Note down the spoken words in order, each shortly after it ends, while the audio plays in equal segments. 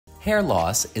Hair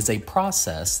loss is a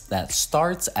process that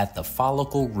starts at the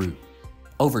follicle root.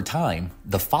 Over time,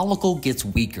 the follicle gets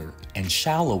weaker and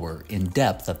shallower in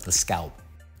depth of the scalp,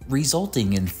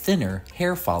 resulting in thinner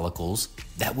hair follicles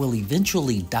that will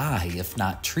eventually die if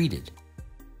not treated.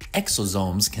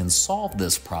 Exosomes can solve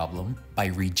this problem by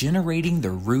regenerating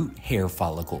the root hair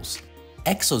follicles.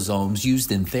 Exosomes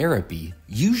used in therapy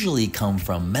usually come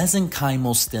from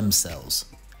mesenchymal stem cells,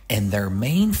 and their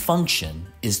main function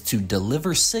is to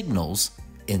deliver signals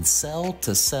in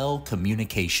cell-to-cell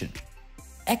communication.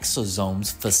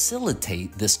 Exosomes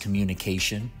facilitate this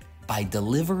communication by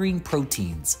delivering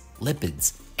proteins,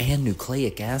 lipids, and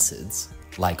nucleic acids,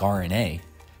 like RNA,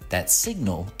 that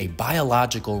signal a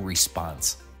biological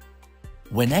response.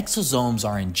 When exosomes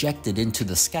are injected into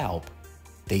the scalp,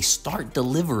 they start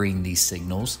delivering these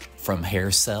signals from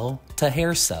hair cell to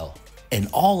hair cell and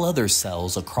all other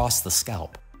cells across the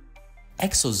scalp.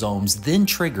 Exosomes then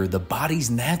trigger the body's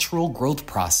natural growth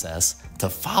process to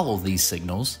follow these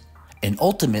signals and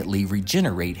ultimately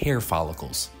regenerate hair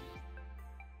follicles.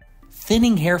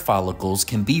 Thinning hair follicles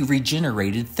can be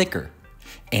regenerated thicker,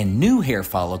 and new hair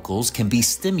follicles can be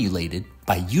stimulated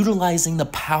by utilizing the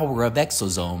power of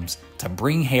exosomes to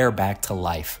bring hair back to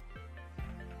life.